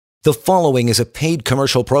The following is a paid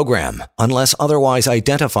commercial program. Unless otherwise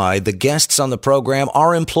identified, the guests on the program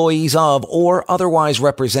are employees of or otherwise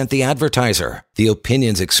represent the advertiser. The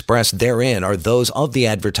opinions expressed therein are those of the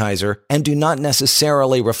advertiser and do not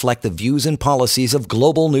necessarily reflect the views and policies of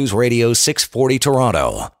Global News Radio 640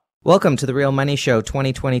 Toronto. Welcome to the Real Money Show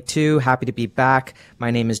 2022. Happy to be back.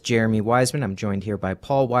 My name is Jeremy Wiseman. I'm joined here by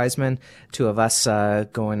Paul Wiseman. Two of us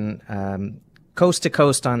going coast to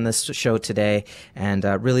coast on this show today, and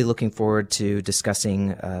really looking forward to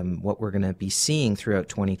discussing what we're going to be seeing throughout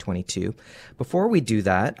 2022. Before we do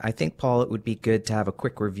that, I think, Paul, it would be good to have a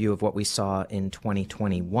quick review of what we saw in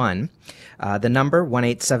 2021. The number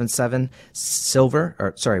 1877 silver,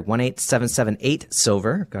 18778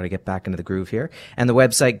 silver. Got to get back into the groove here. And the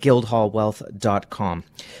website guildhallwealth.com.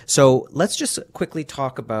 So let's just quickly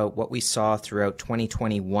talk about what we saw throughout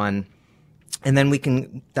 2021. And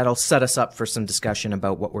then that'll set us up for some discussion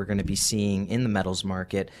about what we're going to be seeing in the metals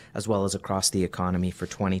market as well as across the economy for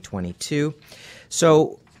 2022.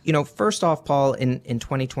 So, first off, Paul, in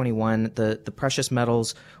 2021, the precious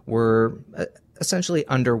metals were essentially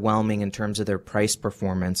underwhelming in terms of their price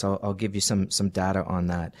performance. I'll give you some data on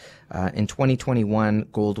that. In 2021,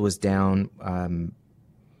 gold was down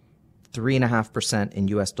 3.5% in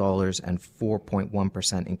US dollars and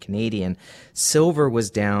 4.1% in Canadian. Silver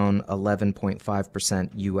was down 11.5%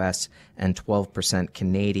 US and 12%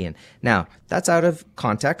 Canadian. Now, that's out of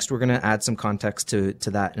context. We're going to add some context to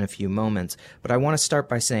that in a few moments. But I want to start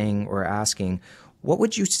by saying or asking, what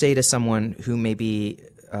would you say to someone who may be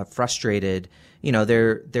frustrated?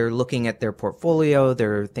 They're looking at their portfolio,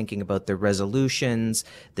 they're thinking about their resolutions,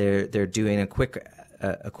 they're doing a quick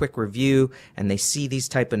review, and they see these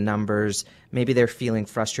type of numbers. Maybe they're feeling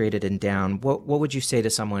frustrated and down. What would you say to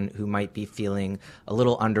someone who might be feeling a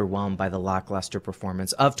little underwhelmed by the lackluster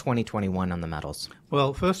performance of 2021 on the metals?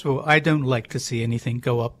 Well, first of all, I don't like to see anything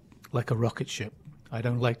go up like a rocket ship. I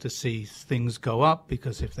don't like to see things go up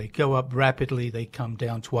because if they go up rapidly, they come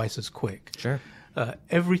down twice as quick. Sure.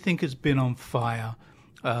 Everything has been on fire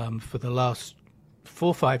for the last 4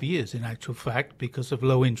 or 5 years, in actual fact, because of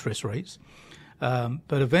low interest rates.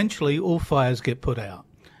 But eventually all fires get put out,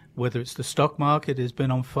 whether it's the stock market has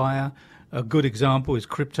been on fire. A good example is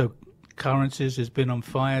cryptocurrencies has been on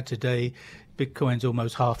fire today. Bitcoin's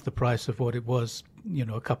almost half the price of what it was,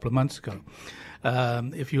 a couple of months ago.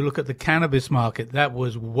 If you look at the cannabis market, that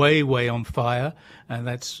was way, way on fire, and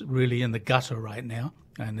that's really in the gutter right now.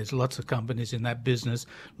 And there's lots of companies in that business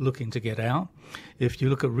looking to get out. If you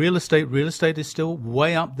look at real estate is still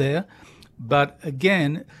way up there. But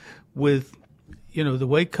again, with the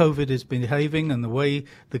way COVID is behaving and the way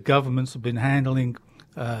the governments have been handling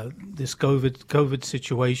this COVID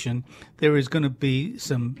situation, there is going to be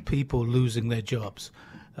some people losing their jobs.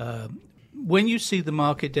 When you see the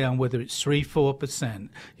market down, whether it's 3-4%,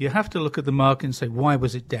 you have to look at the market and say, why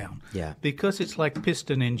was it down? Yeah. Because it's like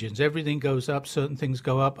piston engines. Everything goes up, certain things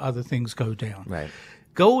go up, other things go down. Right.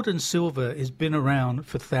 Gold and silver has been around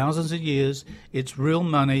for thousands of years. It's real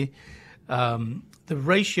money. The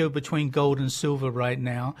ratio between gold and silver right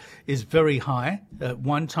now is very high. At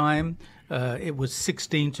one time, it was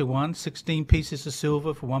 16-1, 16 pieces of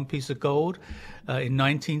silver for 1 piece of gold. In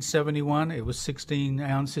 1971, it was 16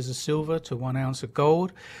 ounces of silver to 1 ounce of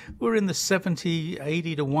gold. We're in the 80-1.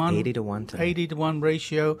 80-1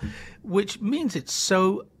 ratio, which means it's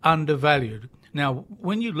so undervalued. Now,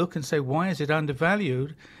 when you look and say, why is it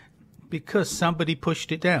undervalued? Because somebody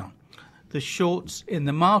pushed it down. The shorts in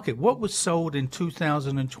the market. What was sold in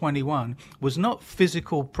 2021 was not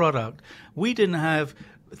physical product. We didn't have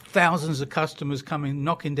thousands of customers coming,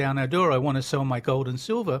 knocking down our door, I want to sell my gold and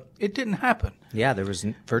silver. It didn't happen. Yeah, there was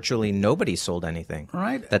virtually nobody sold anything.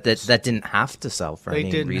 Right. That didn't have to sell for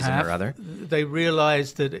any reason or other. They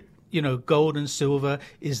realized that, gold and silver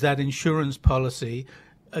is that insurance policy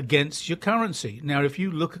against your currency. Now, if you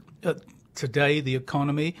look at today, the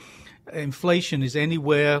economy, inflation is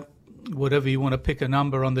anywhere, whatever you want to pick a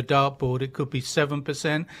number on the dartboard, it could be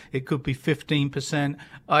 7%, it could be 15%.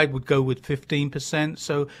 I would go with 15%.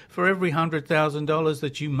 So for every $100,000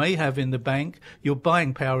 that you may have in the bank, your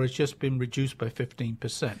buying power has just been reduced by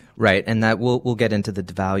 15%. Right, and that we'll get into the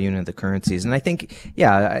devaluing of the currencies. And I think,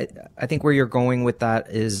 I think where you're going with that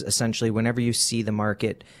is essentially whenever you see the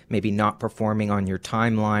market maybe not performing on your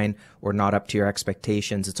timeline or not up to your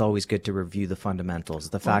expectations, it's always good to review the fundamentals.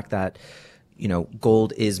 The fact that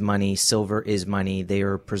gold is money, silver is money. They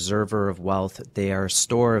are a preserver of wealth. They are a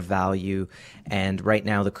store of value. And right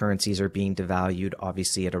now the currencies are being devalued,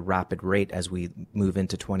 obviously at a rapid rate as we move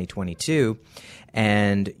into 2022.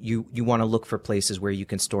 And you want to look for places where you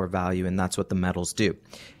can store value, and that's what the metals do.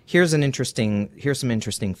 here's some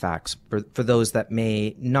interesting facts for those that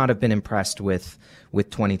may not have been impressed with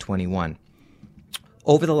 2021.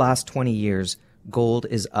 Over the last 20 years, gold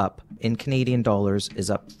is up in Canadian dollars is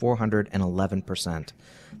up 411%.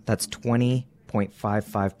 That's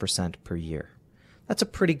 20.55% per year. That's a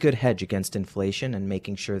pretty good hedge against inflation and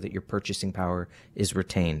making sure that your purchasing power is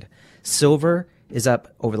retained. Silver is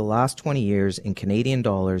up over the last 20 years in Canadian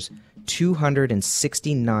dollars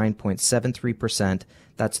 269.73%.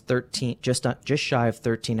 That's just shy of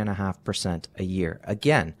 13.5% a year.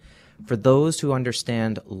 Again, for those who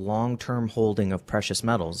understand long-term holding of precious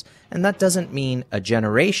metals, and that doesn't mean a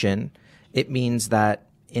generation, it means that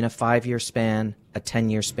in a 5-year span, a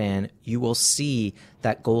 10-year span, you will see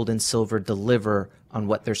that gold and silver deliver on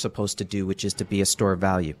what they're supposed to do, which is to be a store of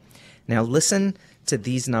value. Now listen to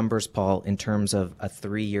these numbers, Paul, in terms of a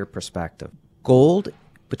 3-year perspective. Gold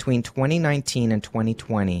between 2019 and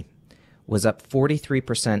 2020 was up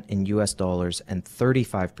 43% in US dollars and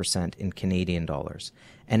 35% in Canadian dollars.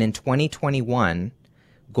 And in 2021,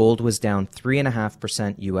 gold was down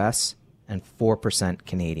 3.5% US and 4%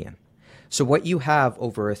 Canadian. So what you have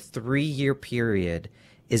over a 3-year period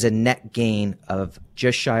is a net gain of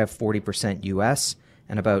just shy of 40% US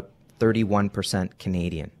and about 31%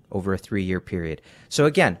 Canadian over a 3-year period. So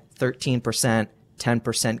again, 13%,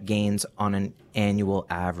 10% gains on an annual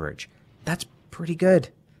average. That's pretty good.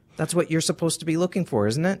 That's what you're supposed to be looking for,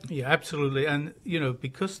 isn't it? Yeah, absolutely. And,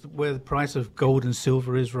 because where the price of gold and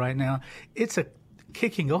silver is right now, it's a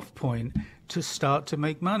kicking off point to start to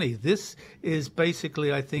make money. This is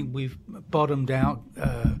basically, I think we've bottomed out.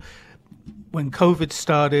 When COVID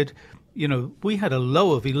started, we had a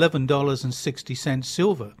low of $11.60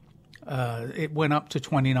 silver. It went up to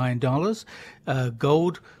 $29.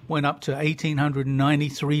 Gold went up to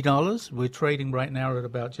 $1,893. We're trading right now at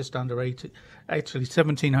about just under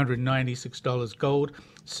 $1,796 gold.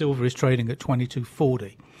 Silver is trading at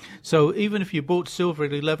 $22.40. So even if you bought silver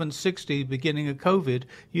at $11.60 beginning of COVID,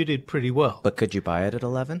 you did pretty well. But could you buy it at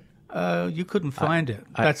 11? You couldn't find it.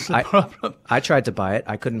 That's the problem. I tried to buy it.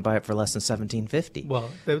 I couldn't buy it for less than $17.50. Well,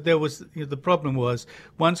 there was the problem was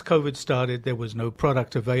once COVID started, there was no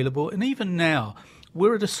product available, and even now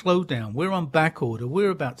we're at a slowdown. We're on back order.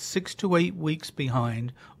 We're about 6 to 8 weeks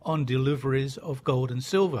behind on deliveries of gold and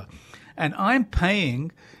silver, and I'm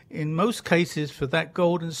paying in most cases for that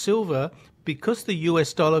gold and silver. Because the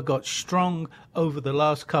US dollar got strong over the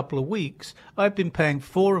last couple of weeks, I've been paying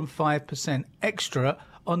 4 and 5% extra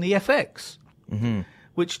on the FX,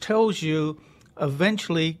 which tells you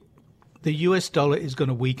eventually the US dollar is going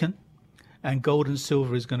to weaken and gold and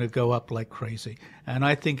silver is going to go up like crazy. And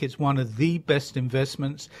I think it's one of the best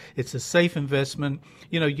investments. It's a safe investment.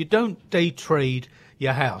 You don't day trade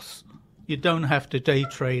your house. You don't have to day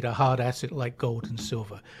trade a hard asset like gold and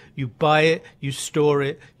silver. You buy it, you store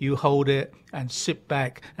it, you hold it, and sit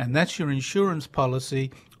back. And that's your insurance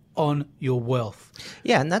policy on your wealth.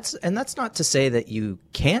 Yeah, and that's not to say that you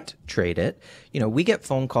can't trade it. We get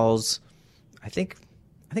phone calls. I think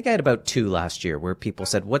I had about 2 last year where people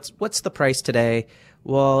said, "What's the price today?"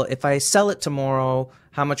 Well, if I sell it tomorrow,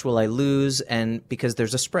 how much will I lose? And because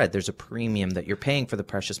there's a spread, there's a premium that you're paying for the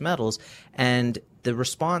precious metals. And the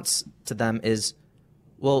response to them is,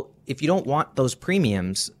 well, if you don't want those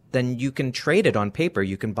premiums, then you can trade it on paper.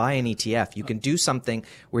 You can buy an ETF. You can do something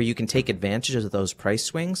where you can take advantage of those price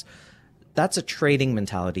swings. That's a trading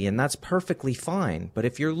mentality, and that's perfectly fine. But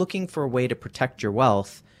if you're looking for a way to protect your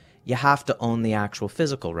wealth, you have to own the actual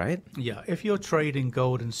physical, right? Yeah, if you're trading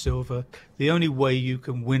gold and silver, the only way you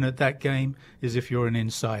can win at that game is if you're an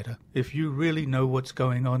insider. If you really know what's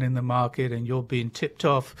going on in the market and you're being tipped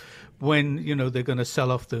off when, they're going to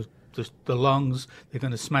sell off the longs, they're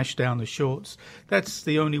going to smash down the shorts, that's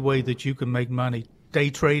the only way that you can make money,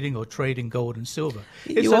 day trading or trading gold and silver.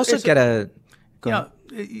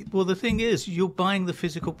 Well, the thing is, you're buying the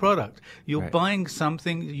physical product. You're buying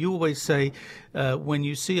something. You always say when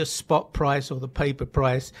you see a spot price or the paper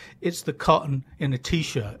price, it's the cotton in a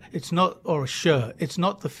T-shirt. It's not, or a shirt. It's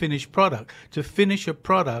not the finished product. To finish a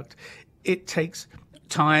product, it takes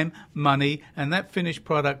time, money, and that finished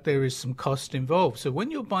product, there is some cost involved. So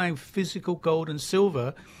when you're buying physical gold and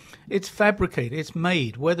silver, it's fabricated, it's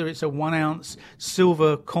made, whether it's a 1 ounce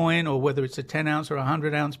silver coin or whether it's a 10 ounce or a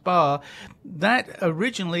 100 ounce bar, that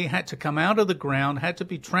originally had to come out of the ground, had to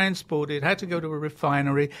be transported, had to go to a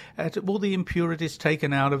refinery, had to, all the impurities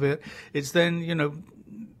taken out of it. It's then,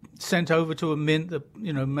 sent over to a mint that,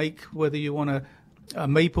 make whether you want a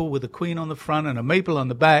maple with a queen on the front and a maple on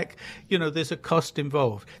the back, there's a cost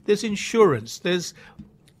involved. There's insurance, there's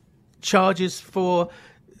charges for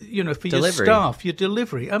delivery. Your staff, your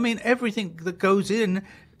delivery. I mean, everything that goes in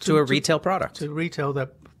to a retail product. To retail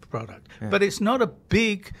that product. Yeah. But it's not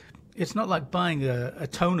it's not like buying a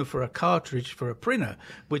toner for a cartridge for a printer,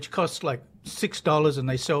 which costs like $6 and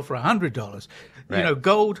they sell for $100. Right. You know,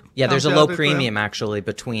 gold. Yeah, there's a low premium actually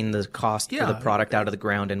between the cost for the product out of the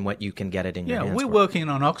ground and what you can get it in your hands. Yeah, we're working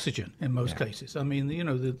on oxygen in most cases. I mean, you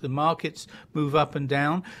know, the markets move up and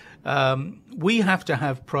down. We have to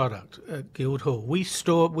have product at Guildhall. We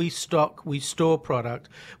store product.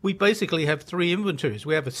 We basically have three inventories.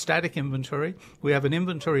 We have a static inventory. We have an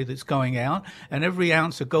inventory that's going out, and every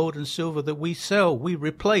ounce of gold and silver that we sell, we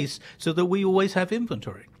replace so that we always have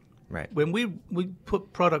inventory. Right. When we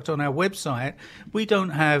put product on our website, we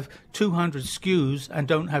don't have 200 SKUs and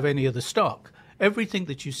don't have any of the stock. Everything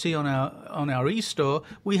that you see on our e-store,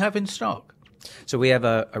 we have in stock. So we have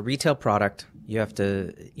a retail product. You have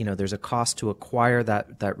to, you know, there's a cost to acquire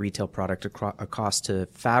that retail product, a cost to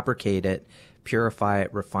fabricate it, purify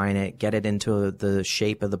it, refine it, get it into the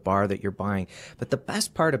shape of the bar that you're buying. But the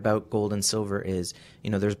best part about gold and silver is, you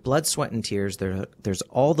know, there's blood, sweat, and tears. There's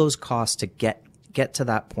all those costs to get to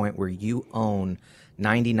that point where you own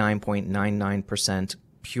 99.99%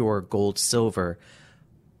 pure gold, silver,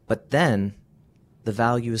 but then the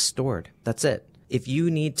value is stored. That's it. If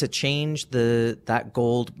you need to change that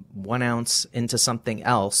gold 1 ounce into something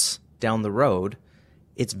else down the road,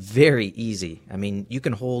 it's very easy. I mean, you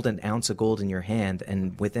can hold an ounce of gold in your hand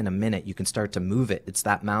and within a minute you can start to move it. It's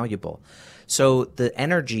that malleable. So the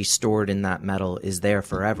energy stored in that metal is there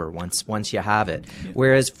forever once you have it.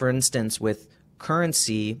 Whereas, for instance, with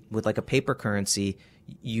currency, with like a paper currency,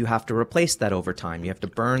 you have to replace that over time. You have to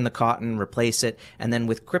burn the cotton, replace it. And then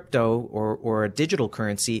with crypto or a digital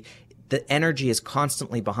currency, the energy is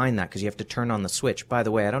constantly behind that because you have to turn on the switch. By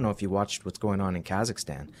the way, I don't know if you watched what's going on in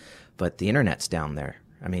Kazakhstan, but the internet's down there.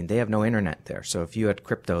 I mean, they have no internet there. So if you had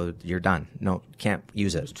crypto, you're done. No, can't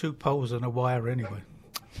use it. There's 2 poles and a wire anyway.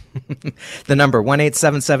 The number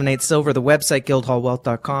 1-877-8-SILVER, the website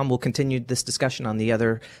guildhallwealth.com. We'll continue this discussion on the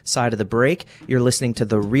other side of the break. You're listening to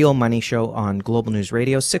The Real Money Show on Global News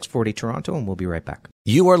Radio, 640 Toronto, and we'll be right back.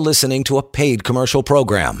 You are listening to a paid commercial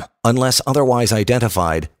program. Unless otherwise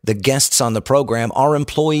identified, the guests on the program are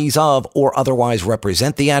employees of or otherwise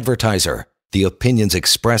represent the advertiser. The opinions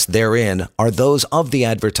expressed therein are those of the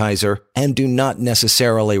advertiser and do not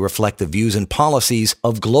necessarily reflect the views and policies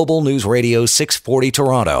of Global News Radio 640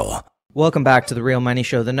 Toronto. Welcome back to The Real Money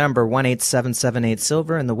Show. The number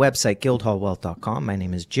 1-877-8-SILVER and the website guildhallwealth.com. My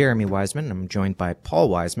name is Jeremy Wiseman. I'm joined by Paul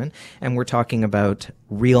Wiseman, and we're talking about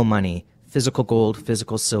real money. Physical gold,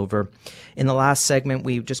 physical silver. In the last segment,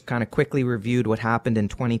 we just kind of quickly reviewed what happened in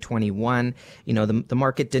 2021. You know, the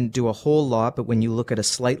market didn't do a whole lot, but when you look at a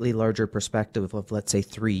slightly larger perspective of, let's say,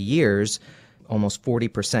 3 years, almost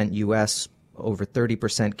 40% U.S., over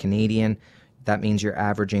 30% Canadian, that means you're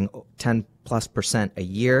averaging 10+% a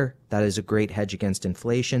year. That is a great hedge against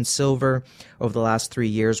inflation. Silver, over the last 3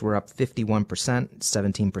 years, we're up 51%,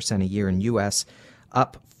 17% a year in U.S.,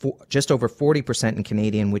 up just over 40% in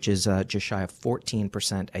Canadian, which is just shy of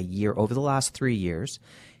 14% a year over the last 3 years.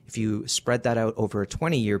 If you spread that out over a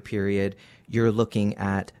 20-year period, you're looking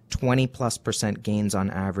at 20+% gains on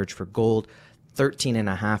average for gold,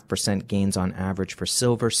 13.5% gains on average for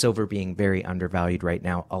silver. Silver being very undervalued right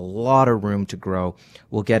now. A lot of room to grow.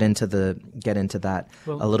 We'll get into that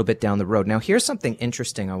a little bit down the road. Now, here's something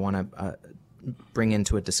interesting I want to bring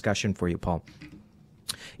into a discussion for you, Paul.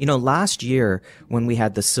 You know, last year when we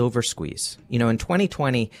had the silver squeeze, you know, in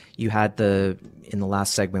 2020, you had in the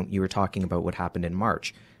last segment, you were talking about what happened in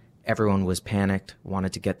March. Everyone was panicked,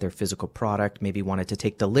 wanted to get their physical product, maybe wanted to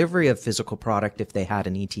take delivery of physical product if they had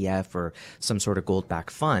an ETF or some sort of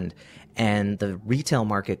gold-backed fund. And the retail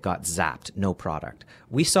market got zapped, no product.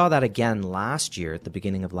 We saw that again last year, at the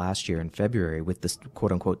beginning of last year in February with this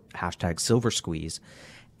quote-unquote hashtag silver squeeze.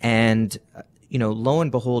 And you know, lo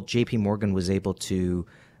and behold, JP Morgan was able to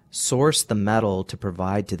source the metal to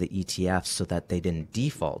provide to the ETFs so that they didn't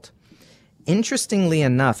default. Interestingly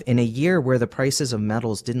enough, in a year where the prices of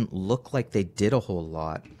metals didn't look like they did a whole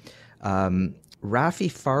lot, Rafi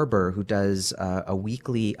Farber, who does a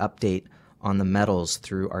weekly update on the metals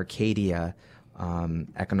through Arcadia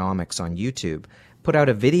Economics on YouTube, put out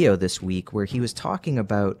a video this week where he was talking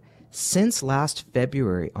about since last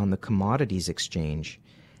February on the commodities exchange,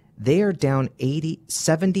 they are down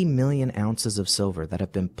 70 million ounces of silver that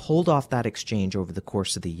have been pulled off that exchange over the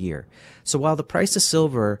course of the year. So while the price of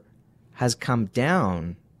silver has come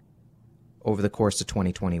down over the course of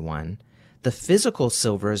 2021, the physical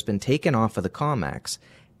silver has been taken off of the COMEX,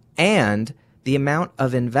 and the amount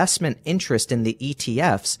of investment interest in the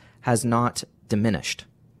ETFs has not diminished.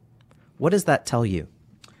 What does that tell you?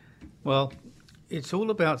 Well, it's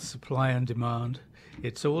all about supply and demand.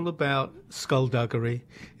 It's all about skullduggery.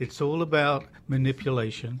 It's all about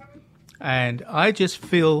manipulation. And I just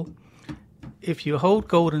feel if you hold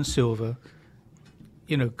gold and silver,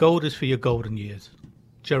 gold is for your golden years.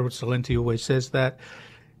 Gerald Celente always says that.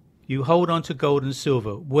 You hold on to gold and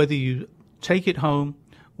silver, whether you take it home,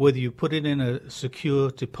 whether you put it in a secure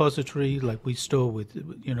depository like we store with,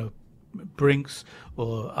 Brinks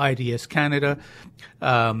or IDS Canada,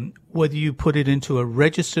 whether you put it into a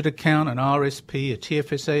registered account, an RSP, a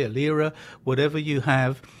TFSA, a LIRA, whatever you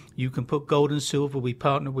have, you can put gold and silver. We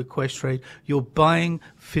partner with Questrade. You're buying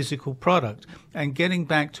physical product. And getting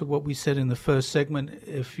back to what we said in the first segment,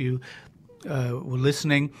 if you were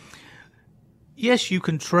listening, yes, you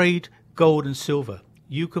can trade gold and silver.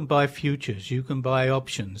 You can buy futures. You can buy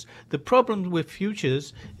options. The problem with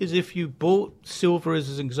futures is if you bought silver,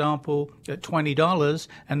 as an example, at $20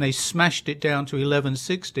 and they smashed it down to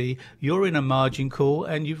 $11.60, you're in a margin call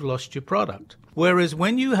and you've lost your product. Whereas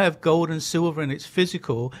when you have gold and silver and it's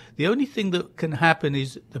physical, the only thing that can happen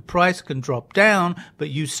is the price can drop down, but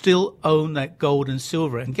you still own that gold and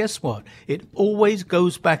silver. And guess what? It always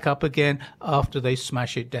goes back up again after they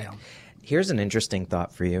smash it down. Here's an interesting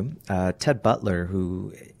thought for you. Ted Butler,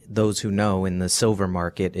 who those who know in the silver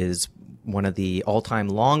market is one of the all-time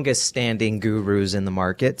longest-standing gurus in the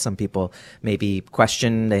market. Some people maybe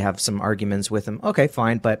question, they have some arguments with him. Okay,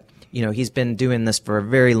 fine, but he's been doing this for a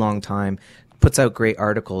very long time, puts out great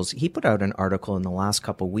articles. He put out an article in the last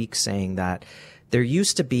couple of weeks saying that there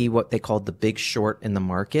used to be what they called the big short in the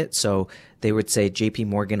market. So they would say JP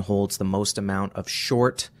Morgan holds the most amount of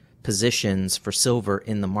short positions for silver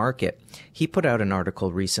in the market. He put out an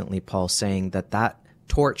article recently, Paul, saying that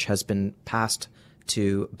torch has been passed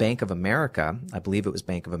to Bank of America. I believe it was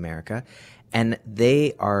Bank of America. And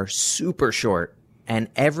they are super short. And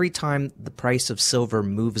every time the price of silver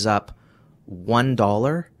moves up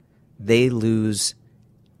 $1, they lose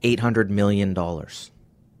 $800 million.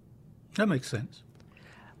 That makes sense.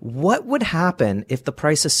 What would happen if the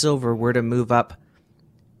price of silver were to move up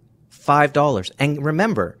 $5? And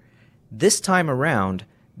remember, this time around,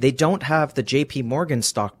 they don't have the JP Morgan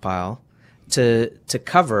stockpile to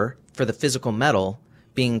cover for the physical metal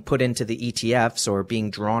being put into the ETFs or being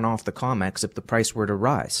drawn off the COMEX if the price were to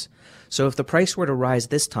rise. So if the price were to rise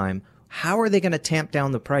this time, how are they going to tamp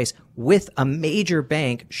down the price with a major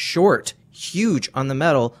bank short, huge on the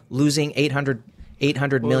metal, losing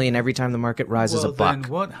 $800 million every time the market rises a buck?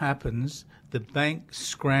 Then what happens? The bank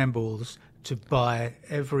scrambles to buy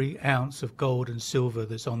every ounce of gold and silver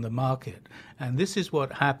that's on the market. And this is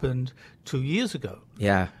what happened 2 years ago.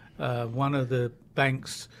 Yeah. One of the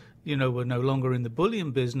banks, were no longer in the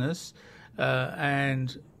bullion business,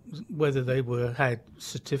 and whether they had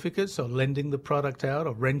certificates or lending the product out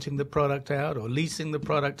or renting the product out or leasing the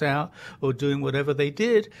product out or doing whatever they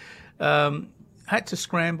did, had to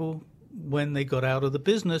scramble when they got out of the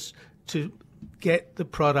business to get the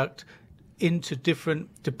product into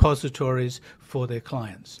different depositories for their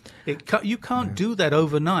clients. You can't do that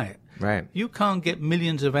overnight. Right. You can't get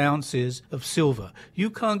millions of ounces of silver. You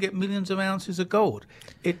can't get millions of ounces of gold.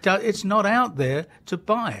 It's not out there to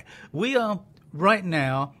buy. We are, right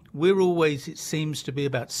now, it seems to be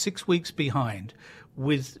about 6 weeks behind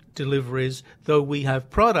with deliveries, though we have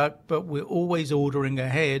product, but we're always ordering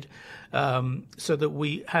ahead so that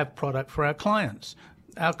we have product for our clients.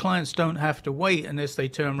 Our clients don't have to wait unless they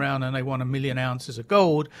turn around and they want 1 million ounces of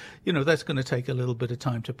gold. That's going to take a little bit of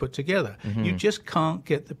time to put together. Mm-hmm. You just can't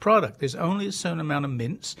get the product. There's only a certain amount of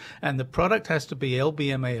mints, and the product has to be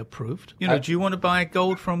LBMA approved. Do you want to buy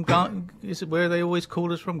gold from Ghana? Is it where they always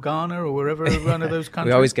call us from, Ghana or wherever, one of those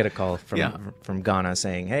countries? We always get a call from Ghana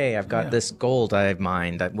saying, hey, I've got this gold I've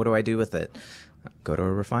mined. What do I do with it? Go to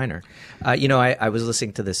a refiner. I was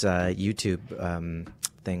listening to this YouTube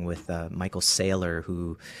thing with Michael Saylor,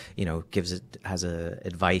 who has a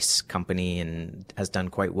advice company and has done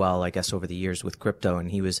quite well, I guess, over the years with crypto.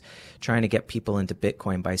 And he was trying to get people into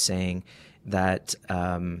Bitcoin by saying that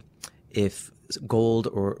if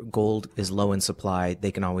gold is low in supply,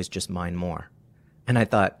 they can always just mine more. And I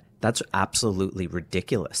thought, that's absolutely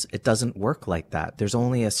ridiculous. It doesn't work like that. There's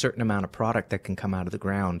only a certain amount of product that can come out of the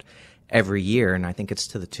ground every year, and I think it's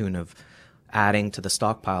to the tune of adding to the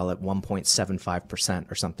stockpile at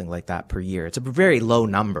 1.75% or something like that per year. It's a very low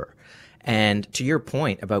number. And to your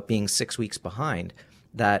point about being 6 weeks behind,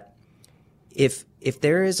 that if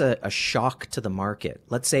there is a shock to the market,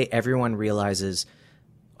 let's say everyone realizes,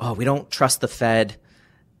 we don't trust the Fed,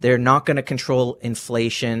 they're not going to control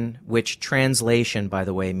inflation, which translation, by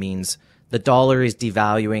the way, means the dollar is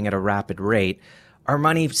devaluing at a rapid rate. Our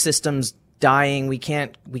money system's dying. We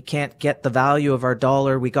can't get the value of our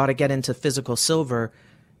dollar. We got to get into physical silver.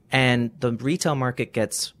 and the retail market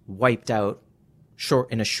gets wiped out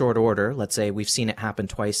in a short order. Let's say we've seen it happen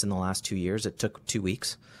twice in the last 2 years. It took 2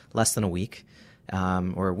 weeks, less than a week,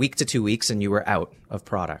 or a week to 2 weeks, and you were out of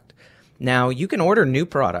product. Now, you can order new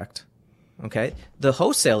product, okay? The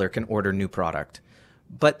wholesaler can order new product,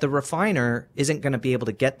 but the refiner isn't going to be able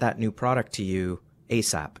to get that new product to you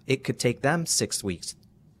ASAP. It could take them 6 weeks,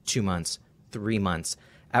 2 months, 3 months.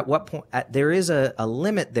 At what point? There is a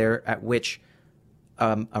limit there at which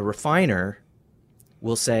a refiner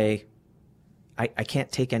will say, I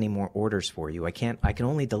can't take any more orders for you. I can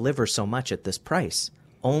only deliver so much at this price.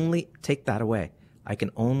 Only take that away. I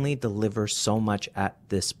can only deliver so much at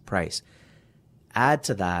this price. Add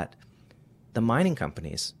to that, the mining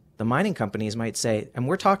companies might say, and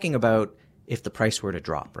we're talking about if the price were to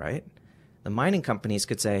drop, right? The mining companies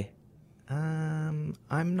could say, I'm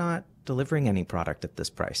not delivering any product at this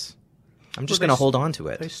price. I'm just going to hold on to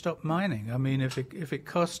it. They stop mining. I mean, if it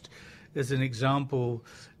cost, as an example,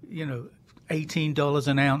 $18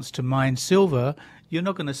 an ounce to mine silver, you're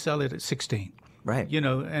not going to sell it at 16. Right.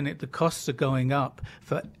 And the costs are going up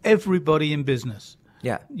for everybody in business.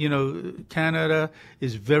 Yeah. Canada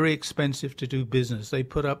is very expensive to do business. They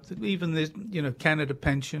put up, even this, Canada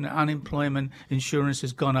pension, unemployment insurance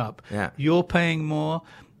has gone up. Yeah. You're paying more.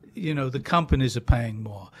 The companies are paying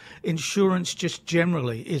more. Insurance just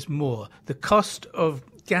generally is more. The cost of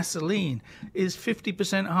gasoline is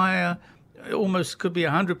 50% higher, almost could be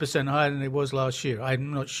 100% higher than it was last year.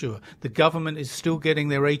 I'm not sure. The government is still getting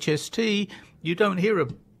their HST. You don't hear a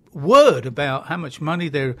word about how much money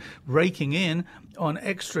they're raking in on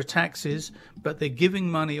extra taxes, but they're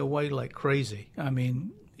giving money away like crazy. I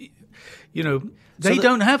mean, they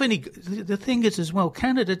don't have any. The thing is as well,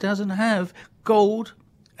 Canada doesn't have gold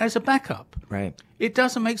as a backup. Right. It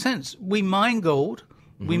doesn't make sense. We mine gold,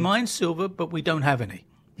 we mine silver, but we don't have any.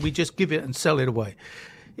 We just give it and sell it away.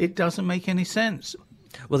 It doesn't make any sense.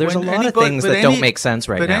 Well, there's a lot of things that don't make sense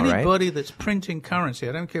right now, right? But anybody that's printing currency,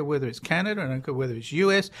 I don't care whether it's Canada, I don't care whether it's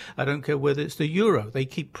US, I don't care whether it's the euro. They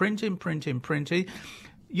keep printing.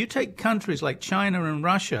 You take countries like China and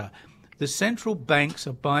Russia, the central banks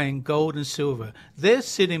are buying gold and silver. They're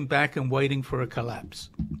sitting back and waiting for a collapse.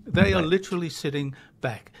 They are literally sitting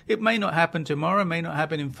back. It may not happen tomorrow, it may not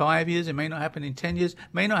happen in 5 years, it may not happen in 10 years, it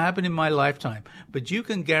may not happen in my lifetime. But you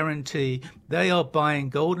can guarantee they are buying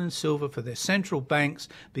gold and silver for their central banks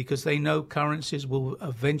because they know currencies will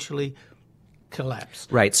eventually collapse.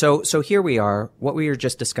 Right. So here we are. What we were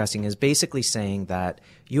just discussing is basically saying that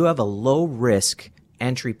you have a low risk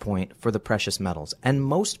entry point for the precious metals. And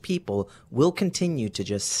most people will continue to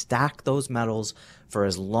just stack those metals for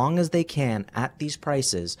as long as they can at these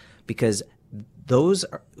prices, because those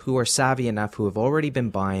who are savvy enough, who have already been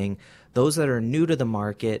buying, those that are new to the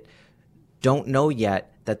market, don't know yet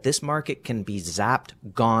that this market can be zapped,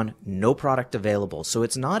 gone, no product available. So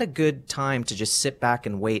it's not a good time to just sit back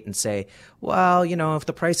and wait and say, well, if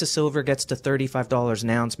the price of silver gets to $35 an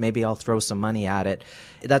ounce, maybe I'll throw some money at it.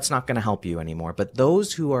 That's not going to help you anymore. But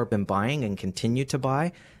those who have been buying and continue to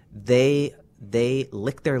buy, they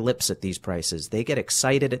lick their lips at these prices. They get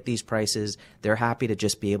excited at these prices. They're happy to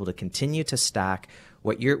just be able to continue to stack.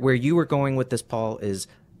 Where you were going with this, Paul, is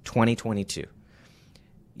 2022.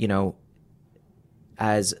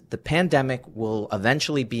 As the pandemic will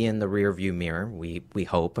eventually be in the rearview mirror, we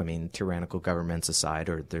hope. I mean, tyrannical governments aside,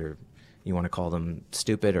 or you want to call them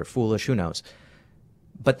stupid or foolish, who knows?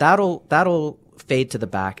 But that'll fade to the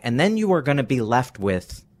back, and then you are going to be left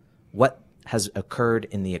with what has occurred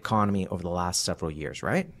in the economy over the last several years,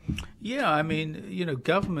 right? Yeah, I mean,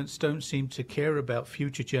 governments don't seem to care about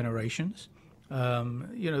future generations.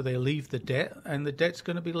 They leave the debt, and the debt's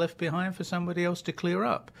going to be left behind for somebody else to clear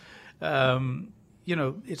up.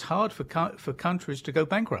 It's hard for countries to go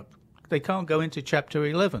bankrupt. They can't go into Chapter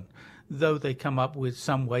 11, though they come up with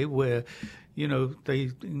some way where, they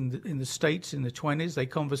in the States in the 20s, they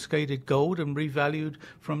confiscated gold and revalued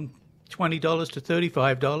from $20 to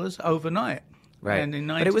 $35 overnight. Right.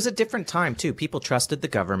 But it was a different time, too. People trusted the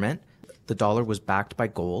government. The dollar was backed by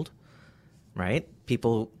gold, right?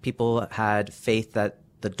 People had faith that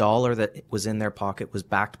the dollar that was in their pocket was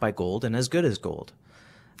backed by gold and as good as gold.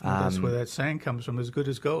 That's where that saying comes from, as good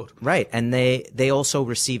as gold. Right. And they also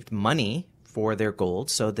received money for their gold,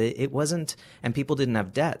 so it wasn't, and people didn't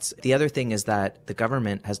have debts. The other thing is that the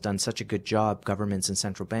government has done such a good job, governments and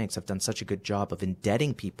central banks have done such a good job of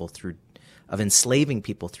enslaving people through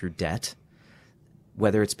debt,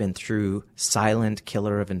 whether it's been through silent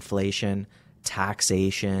killer of inflation,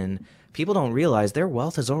 taxation. People don't realize their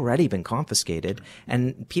wealth has already been confiscated,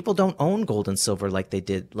 and people don't own gold and silver like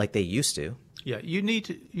they used to. Yeah,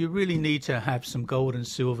 you really need to have some gold and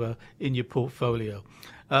silver in your portfolio.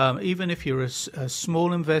 Even if you're a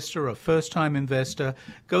small investor, a first-time investor,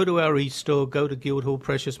 go to our e-store, go to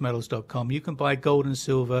guildhallpreciousmetals.com. You can buy gold and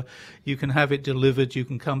silver. You can have it delivered. You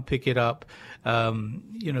can come pick it up.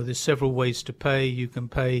 There's several ways to pay. You can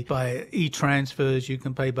pay by e-transfers. You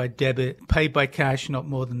can pay by debit. Pay by cash, not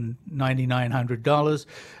more than $9,900.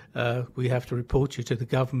 We have to report you to the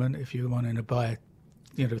government if you're wanting to buy,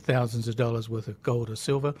 thousands of dollars worth of gold or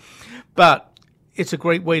silver. But it's a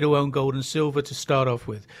great way to own gold and silver to start off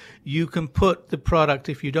with. You can put the product,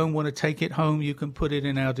 if you don't want to take it home, you can put it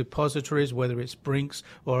in our depositories, whether it's Brinks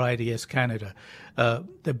or IDS Canada.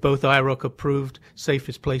 They're both IROC approved,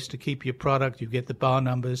 safest place to keep your product. You get the bar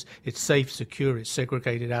numbers. It's safe, secure, it's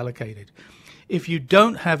segregated, allocated. If you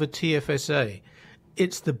don't have a TFSA,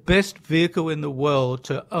 it's the best vehicle in the world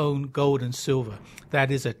to own gold and silver. That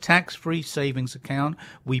is a tax-free savings account.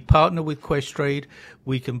 We partner with Questrade.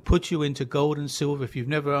 We can put you into gold and silver. If you've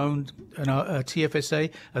never owned a TFSA,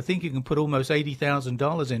 I think you can put almost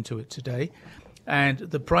 $80,000 into it today. And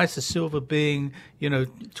the price of silver being,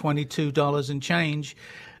 $22 and change,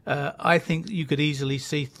 I think you could easily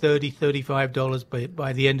see $30, $35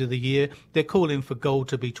 by the end of the year. They're calling for gold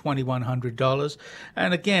to be $2,100.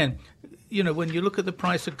 And again, when you look at the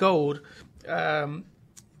price of gold,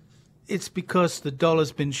 it's because the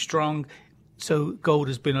dollar's been strong, so gold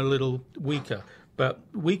has been a little weaker. But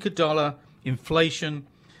weaker dollar, inflation,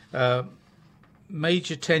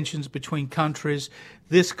 major tensions between countries,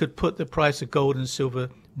 this could put the price of gold and silver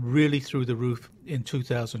really through the roof in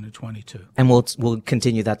 2022. And we'll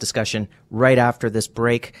continue that discussion right after this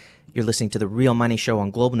break. You're listening to The Real Money Show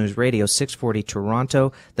on Global News Radio 640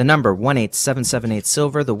 Toronto. The number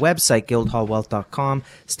 18778-SILVER. The website guildhallwealth.com.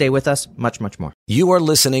 Stay with us. Much, much more. You are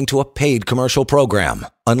listening to a paid commercial program.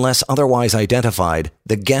 Unless otherwise identified,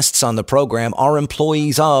 the guests on the program are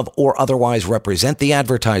employees of or otherwise represent the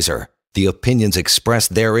advertiser. The opinions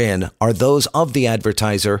expressed therein are those of the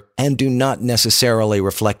advertiser and do not necessarily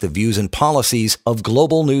reflect the views and policies of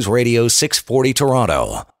Global News Radio 640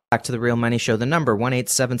 Toronto. Back to The Real Money Show, the number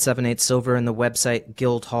 18778-SILVER and the website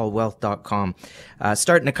guildhallwealth.com.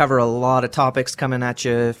 Starting to cover a lot of topics coming at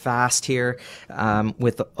you fast here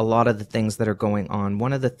with a lot of the things that are going on.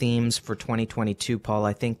 One of the themes for 2022, Paul,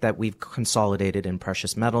 I think that we've consolidated in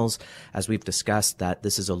precious metals, as we've discussed, that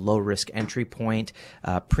this is a low-risk entry point.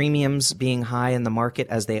 Premiums being high in the market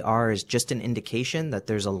as they are is just an indication that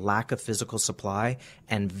there's a lack of physical supply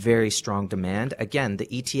and very strong demand. Again, the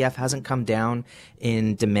ETF hasn't come down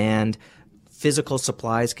in demand. Physical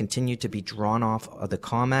supplies continue to be drawn off of the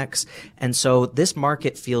COMEX. And so this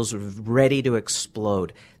market feels ready to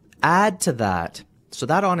explode. Add to that, so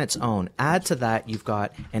that on its own, add to that, you've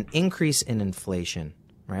got an increase in inflation,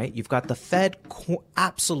 right? You've got the Fed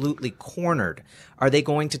absolutely cornered. Are they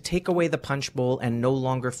going to take away the punch bowl and no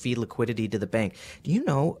longer feed liquidity to the bank? Do you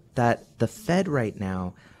know that the Fed right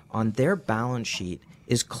now on their balance sheet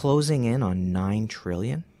is closing in on $9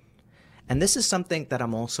 trillion? And this is something that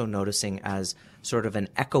I'm also noticing as sort of an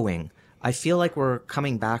echoing. I feel like we're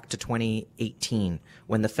coming back to 2018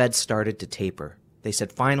 when the Fed started to taper. They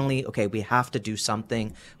said, finally, okay, we have to do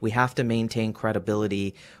something. We have to maintain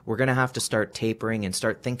credibility. We're going to have to start tapering and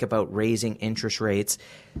start think about raising interest rates.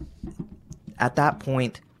 At that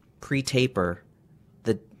point, pre-taper,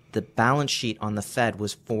 the balance sheet on the Fed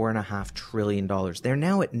was $4.5 trillion. They're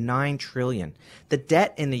now at $9 trillion. The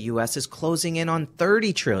debt in the U.S. is closing in on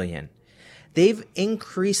 $30 trillion. They've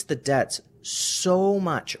increased the debts so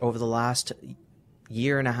much over the last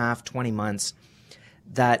year and a half, 20 months,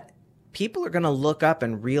 that people are going to look up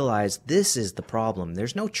and realize this is the problem.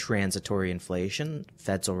 There's no transitory inflation.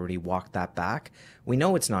 Fed's already walked that back. We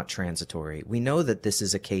know it's not transitory. We know that this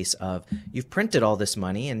is a case of you've printed all this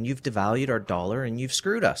money and you've devalued our dollar and you've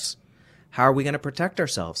screwed us. How are we going to protect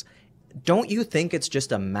ourselves? Don't you think it's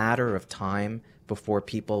just a matter of time before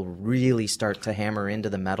people really start to hammer into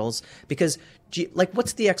the metals? Because,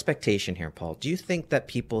 what's the expectation here, Paul? Do you think that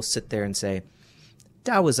people sit there and say,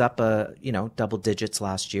 Dow was up, double digits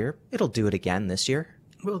last year. It'll do it again this year?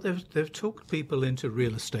 Well, they've talked people into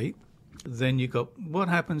real estate. Then you got what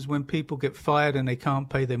happens when people get fired and they can't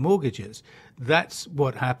pay their mortgages. That's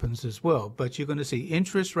what happens as well. But you're going to see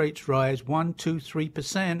interest rates rise 1%, 2%,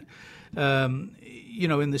 3%.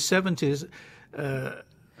 In the 70s,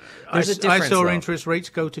 I saw interest rates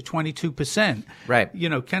go to 22%. Right.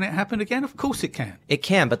 Can it happen again? Of course it can. It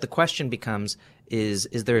can, but the question becomes, is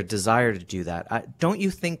there a desire to do that? Don't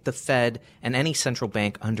you think the Fed and any central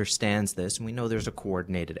bank understands this? And we know there's a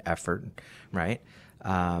coordinated effort, right,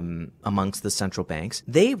 amongst the central banks.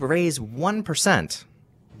 They raise 1%,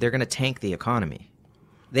 they're going to tank the economy.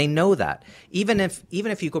 They know that. Even if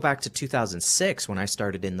you go back to 2006, when I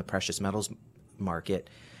started in the precious metals market,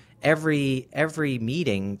 every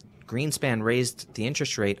meeting, Greenspan raised the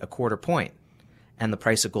interest rate a quarter point. And the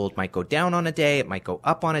price of gold might go down on a day, it might go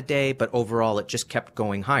up on a day, but overall it just kept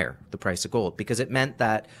going higher, the price of gold, because it meant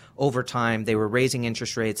that over time they were raising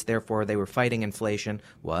interest rates, therefore they were fighting inflation.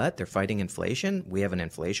 What? They're fighting inflation? We have an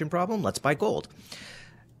inflation problem? Let's buy gold.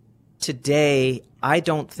 Today, I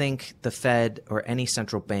don't think the Fed or any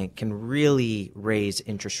central bank can really raise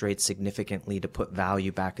interest rates significantly to put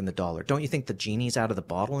value back in the dollar. Don't you think the genie's out of the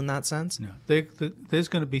bottle in that sense? No. There's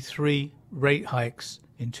going to be 3 rate hikes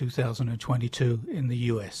in 2022 in the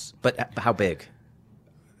U.S. But how big?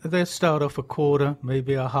 They'll start off a quarter,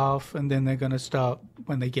 maybe a half, and then they're going to start,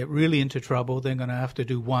 when they get really into trouble, they're going to have to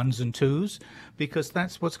do 1s and 2s, because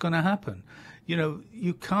that's what's going to happen. You know,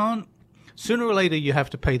 you can't, sooner or later you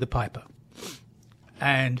have to pay the piper.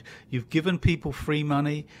 And you've given people free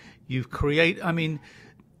money. COVID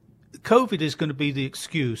is going to be the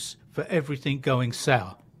excuse for everything going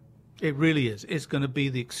sour. It really is. It's going to be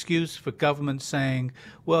the excuse for government saying,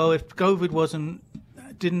 well, if COVID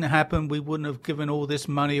didn't happen, we wouldn't have given all this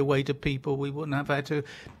money away to people. We wouldn't have had to,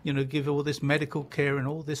 give all this medical care and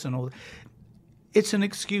all this and all that. It's an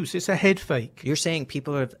excuse. It's a head fake. You're saying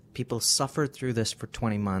people suffered through this for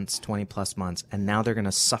 20 plus months, and now they're going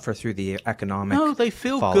to suffer through the economic No, they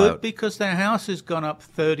feel fallout. Good because their house has gone up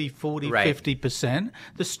 30, 40, Right. 50%.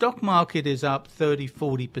 The stock market is up 30,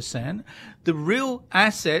 40%. The real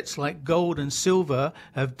assets like gold and silver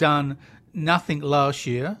have done nothing last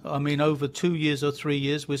year. I mean, over 2 years or 3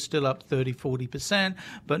 years, we're still up 30, 40%,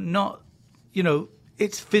 but not,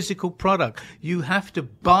 it's physical product. You have to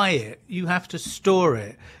buy it. You have to store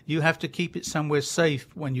it. You have to keep it somewhere safe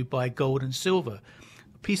when you buy gold and silver.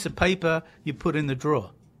 A piece of paper you put in the drawer,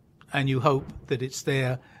 and you hope that it's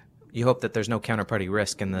there. You hope that there's no counterparty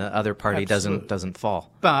risk and the other party Absolutely. doesn't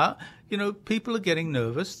fall. But, people are getting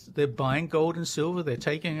nervous. They're buying gold and silver. They're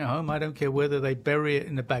taking it home. I don't care whether they bury it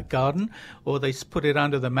in the back garden or they put it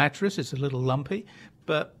under the mattress. It's a little lumpy.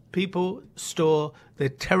 But people store. They're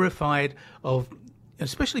terrified of,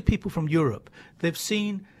 especially people from Europe. They've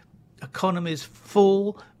seen economies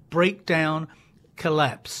fall, break down,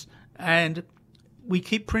 collapse. And we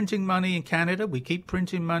keep printing money in Canada. We keep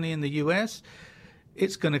printing money in the US.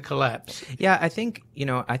 It's going to collapse. Yeah, I think.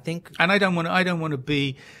 And I don't want to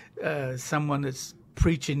be someone that's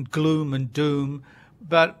preaching gloom and doom,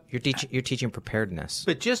 but You're teaching preparedness.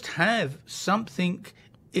 But just have something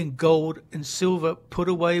in gold and silver put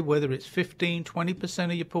away, whether it's 15, 20%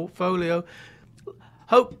 of your portfolio.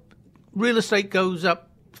 Hope real estate goes up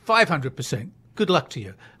 500%. Good luck to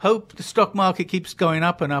you. Hope the stock market keeps going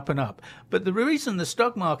up and up and up. But the reason the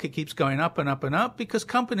stock market keeps going up and up and up, because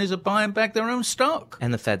companies are buying back their own stock.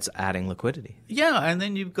 And the Fed's adding liquidity. Yeah, and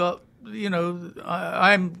then you've got,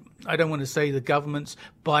 I don't want to say the governments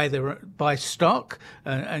buy stock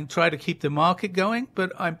and try to keep the market going,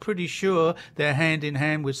 but I'm pretty sure they're hand in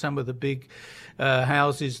hand with some of the big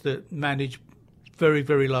houses that manage very,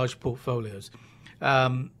 very large portfolios.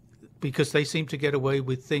 Because they seem to get away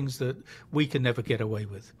with things that we can never get away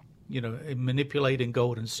with, in manipulating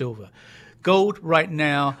gold and silver. Gold right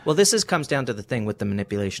now. Well, this comes down to the thing with the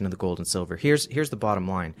manipulation of the gold and silver. Here's the bottom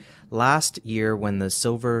line. Last year, when the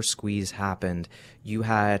silver squeeze happened, you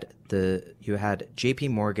had J.P.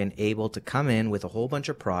 Morgan able to come in with a whole bunch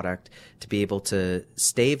of product to be able to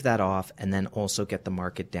stave that off and then also get the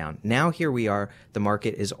market down. Now here we are. The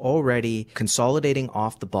market is already consolidating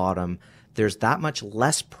off the bottom. There's that much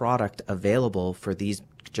less product available for these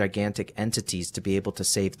gigantic entities to be able to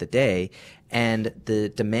save the day, and the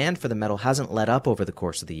demand for the metal hasn't let up over the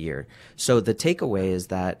course of the year. So the takeaway is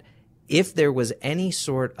that if there was any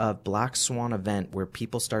sort of black swan event where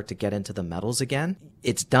people start to get into the metals again,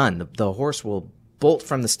 it's done. The horse will bolt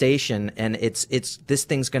from the station, and it's this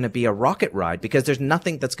thing's going to be a rocket ride because there's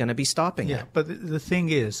nothing that's going to be stopping it. Yeah, but the thing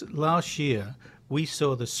is, last year we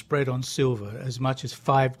saw the spread on silver as much as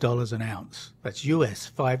 $5 an ounce. That's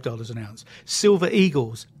US, $5 an ounce. Silver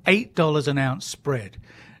Eagles, $8 an ounce spread.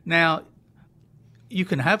 Now, you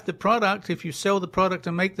can have the product. If you sell the product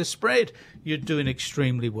and make the spread, you're doing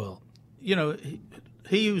extremely well.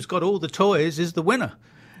 He who's got all the toys is the winner.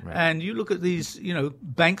 Right. And you look at these,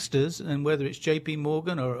 banksters, and whether it's J.P.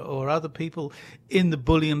 Morgan or other people in the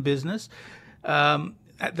bullion business,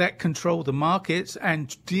 that control the markets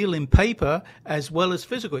and deal in paper as well as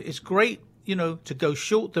physical. It's great, to go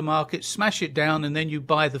short the market, smash it down, and then you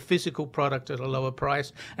buy the physical product at a lower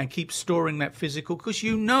price and keep storing that physical because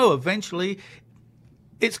eventually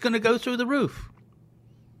it's going to go through the roof.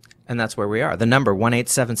 And that's where we are. The number,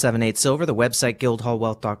 1-877-8-SILVER, the website,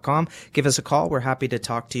 guildhallwealth.com. Give us a call. We're happy to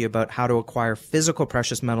talk to you about how to acquire physical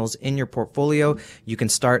precious metals in your portfolio. You can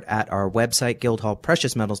start at our website,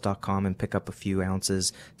 guildhallpreciousmetals.com, and pick up a few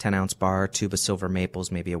ounces, 10-ounce bar, tube of silver maples,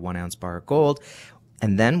 maybe a 1-ounce bar of gold.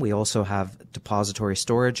 And then we also have depository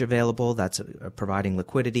storage available. That's providing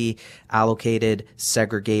liquidity, allocated,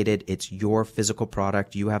 segregated. It's your physical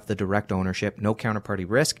product. You have the direct ownership, no counterparty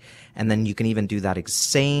risk. And then you can even do that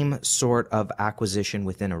same sort of acquisition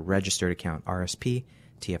within a registered account, RSP,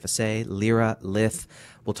 TFSA, Lira, Lith.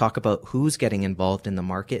 We'll talk about who's getting involved in the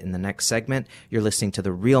market in the next segment. You're listening to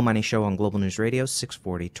The Real Money Show on Global News Radio,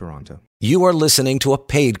 640 Toronto. You are listening to a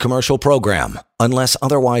paid commercial program. Unless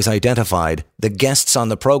otherwise identified, the guests on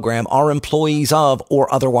the program are employees of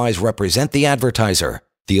or otherwise represent the advertiser.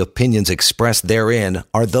 The opinions expressed therein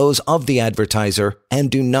are those of the advertiser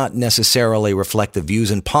and do not necessarily reflect the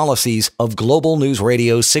views and policies of Global News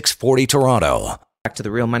Radio 640 Toronto. Back to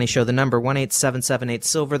The Real Money Show, the number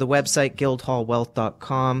 1-877-8-SILVER, the website,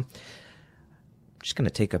 guildhallwealth.com. Just going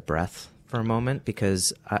to take a breath for a moment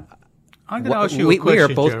because I'm going to ask you a question, we are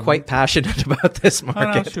both Jeremy. quite passionate about this market. I'm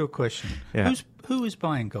going to ask you a question. Yeah. Who is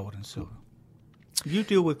buying gold and silver? You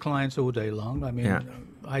deal with clients all day long. I mean, Yeah.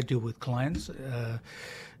 I deal with clients.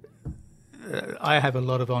 I have a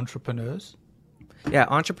lot of entrepreneurs. Yeah,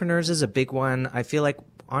 entrepreneurs is a big one. I feel like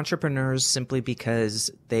entrepreneurs, simply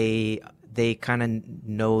because they kind of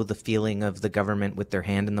know the feeling of the government with their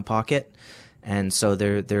hand in the pocket, and so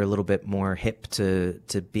they're a little bit more hip to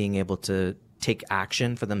being able to take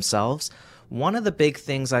action for themselves. One of the big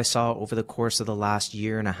things I saw over the course of the last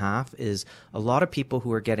year and a half is a lot of people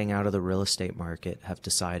who are getting out of the real estate market have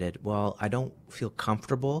decided, well, I don't feel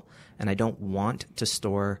comfortable and I don't want to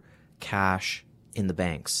store cash in the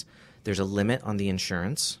banks. There's a limit on the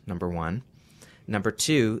insurance, number one. Number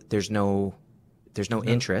two, there's no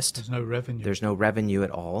interest. There's no revenue. There's no revenue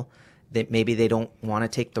at all. Maybe they don't want to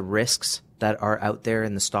take the risks that are out there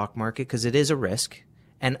in the stock market because it is a risk.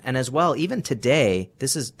 And as well, even today,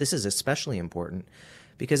 this is especially important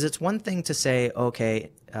because it's one thing to say,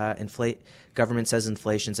 okay, government says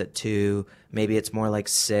inflation's at 2, maybe it's more like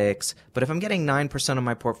 6. But if I'm getting 9% of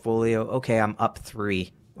my portfolio, okay, I'm up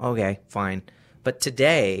 3. Okay, fine. But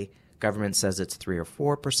today, government says it's 3 or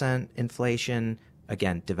 4% inflation.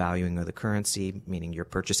 Again, devaluing of the currency, meaning your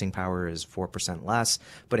purchasing power is 4% less.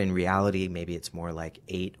 But in reality, maybe it's more like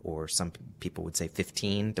 8, or some people would say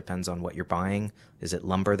 15, depends on what you're buying. Is it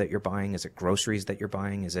lumber that you're buying? Is it groceries that you're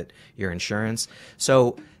buying? Is it your insurance?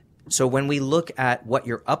 So when we look at what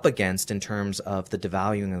you're up against in terms of the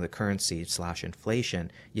devaluing of the currency / inflation,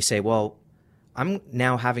 you say, well, I'm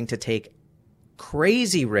now having to take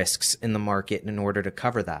crazy risks in the market in order to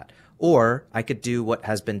cover that. Or I could do what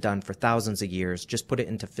has been done for thousands of years, just put it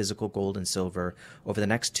into physical gold and silver. Over the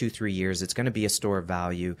next 2-3 years, it's going to be a store of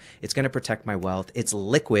value. It's going to protect my wealth. It's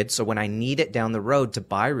liquid, so when I need it down the road to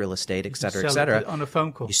buy real estate, et cetera, on a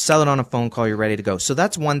phone call. you sell it on a phone call, you're ready to go. So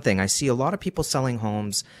that's one thing. I see a lot of people selling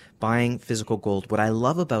homes, buying physical gold. What I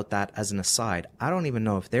love about that, as an aside, I don't even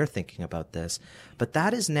know if they're thinking about this, but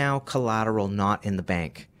that is now collateral not in the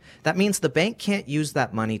bank. That means the bank can't use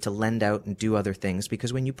that money to lend out and do other things,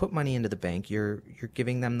 because when you put money into the bank, you're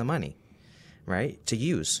giving them the money, right, to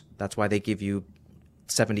use. That's why they give you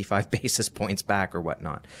 75 basis points back or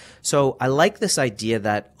whatnot. So I like this idea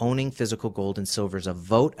that owning physical gold and silver is a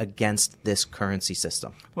vote against this currency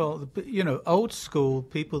system. Well, old school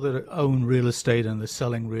people that own real estate and are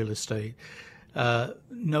selling real estate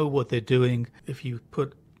know what they're doing. If you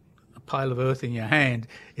put pile of earth in your hand,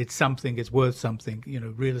 it's worth something.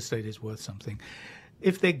 Real estate is worth something.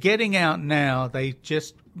 If they're getting out now, they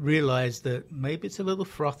just realize that maybe it's a little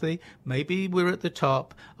frothy, maybe we're at the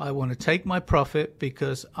top, I want to take my profit,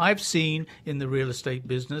 because I've seen in the real estate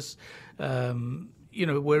business,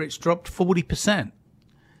 where it's dropped 40%.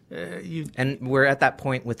 And we're at that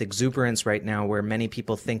point with exuberance right now where many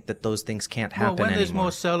people think that those things can't happen Well, when there's anymore.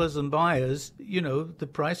 more sellers than buyers, the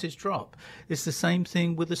prices drop. It's the same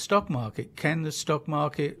thing with the stock market. Can the stock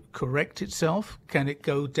market correct itself? Can it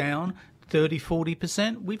go down 30,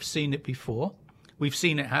 40%? We've seen it before. We've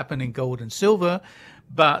seen it happen in gold and silver,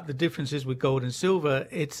 but the difference is with gold and silver,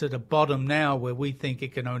 it's at a bottom now where we think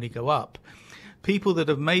it can only go up. People that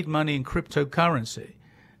have made money in cryptocurrency,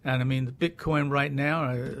 and I mean, the Bitcoin right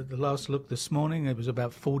now, the last look this morning, it was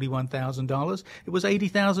about $41,000. It was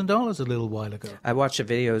 $80,000 a little while ago. I watched a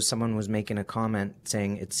video, someone was making a comment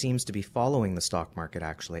saying it seems to be following the stock market,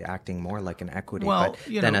 actually, acting more like an equity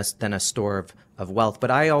than a store of wealth. But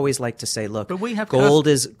I always like to say, look, but we have gold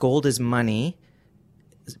is money,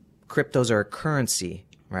 cryptos are a currency,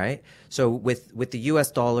 right? So with the US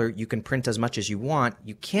dollar, you can print as much as you want.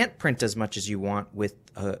 You can't print as much as you want with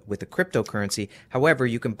a cryptocurrency. However,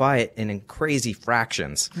 you can buy it in crazy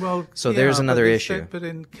fractions. Well, so there's another issue. But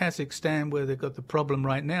in Kazakhstan, where they've got the problem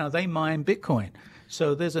right now, they mine Bitcoin.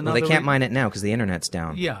 So there's another. Well, they can't mine it now because the internet's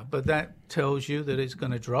down. Yeah, but that tells you that it's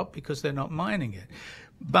going to drop because they're not mining it.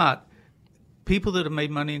 But people that have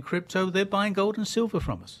made money in crypto, they're buying gold and silver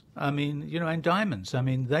from us. I mean, and diamonds. I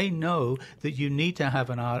mean, they know that you need to have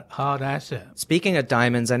an hard asset. Speaking of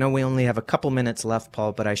diamonds, I know we only have a couple minutes left,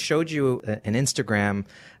 Paul, but I showed you an Instagram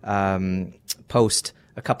post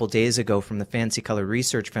a couple days ago from the Fancy Color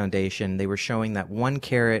Research Foundation. They were showing that 1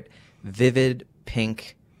 carat vivid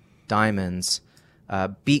pink diamonds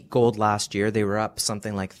beat gold last year. They were up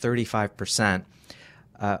something like 35%.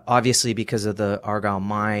 Obviously, because of the Argyle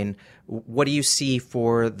mine. What do you see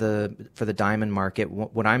for the diamond market?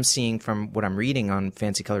 What I'm seeing from what I'm reading on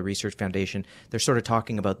Fancy Color Research Foundation, they're sort of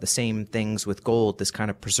talking about the same things with gold, this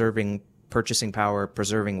kind of preserving purchasing power,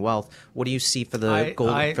 preserving wealth. What do you see for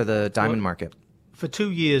the diamond market? For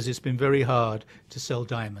 2 years, it's been very hard to sell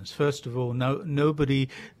diamonds. First of all, nobody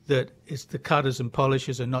that is the cutters and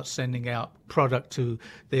polishers are not sending out product to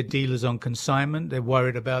their dealers on consignment. They're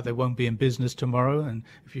worried about they won't be in business tomorrow. And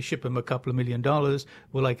if you ship them a couple of $1 million,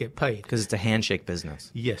 will they get paid? Because it's a handshake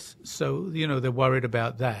business. Yes. So, they're worried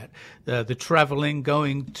about that. The traveling,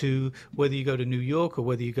 going to, whether you go to New York or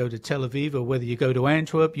whether you go to Tel Aviv or whether you go to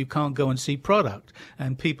Antwerp, you can't go and see product.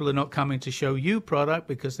 And people are not coming to show you product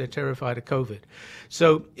because they're terrified of COVID.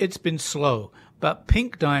 So it's been slow. But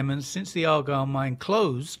pink diamonds, since the Argyle mine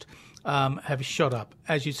closed, have shot up.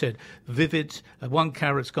 As you said, vivid, 1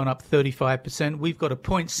 carat's gone up 35%. We've got a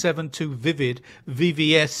 0.72 vivid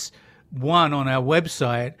VVS1 on our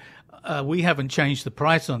website. We haven't changed the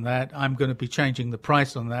price on that. I'm going to be changing the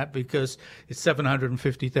price on that because it's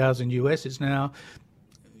 $750,000 US. It's now,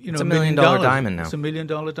 it's $1 million diamond now. It's $1 million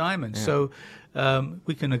diamond. Yeah. So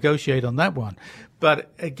we can negotiate on that one. But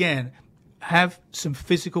again, have some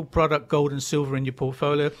physical product, gold and silver, in your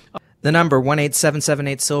portfolio. The number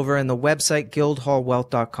 18778-SILVER and the website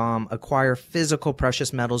guildhallwealth.com. Acquire physical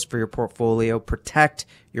precious metals for your portfolio. Protect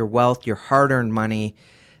your wealth, your hard-earned money.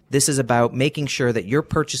 This is about making sure that your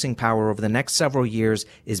purchasing power over the next several years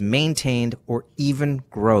is maintained or even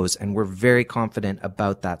grows, and we're very confident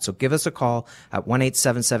about that. So give us a call at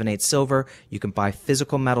 18778-SILVER. You can buy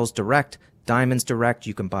physical metals direct, diamonds direct.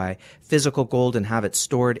 You can buy physical gold and have it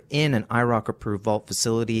stored in an IROC-approved vault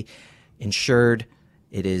facility, insured.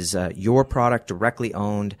 It is your product, directly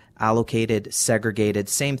owned, allocated, segregated.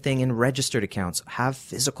 Same thing in registered accounts. Have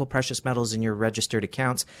physical precious metals in your registered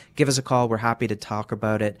accounts. Give us a call. We're happy to talk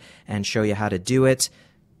about it and show you how to do it.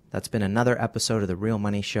 That's been another episode of The Real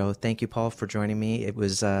Money Show. Thank you, Paul, for joining me. It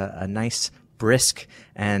was a nice, brisk,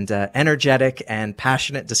 and energetic and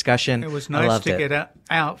passionate discussion. It was nice to get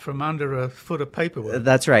out from under a foot of paperwork.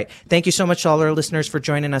 That's right. Thank you so much to all our listeners for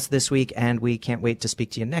joining us this week, and we can't wait to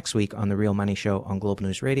speak to you next week on The Real Money Show on Global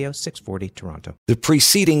News Radio, 640 Toronto. The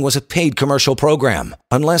preceding was a paid commercial program.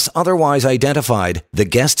 Unless otherwise identified, the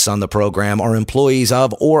guests on the program are employees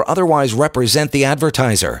of or otherwise represent the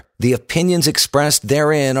advertiser. The opinions expressed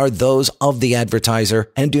therein are those of the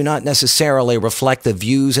advertiser and do not necessarily reflect the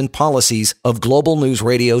views and policies of Global News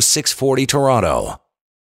Radio 640 Toronto.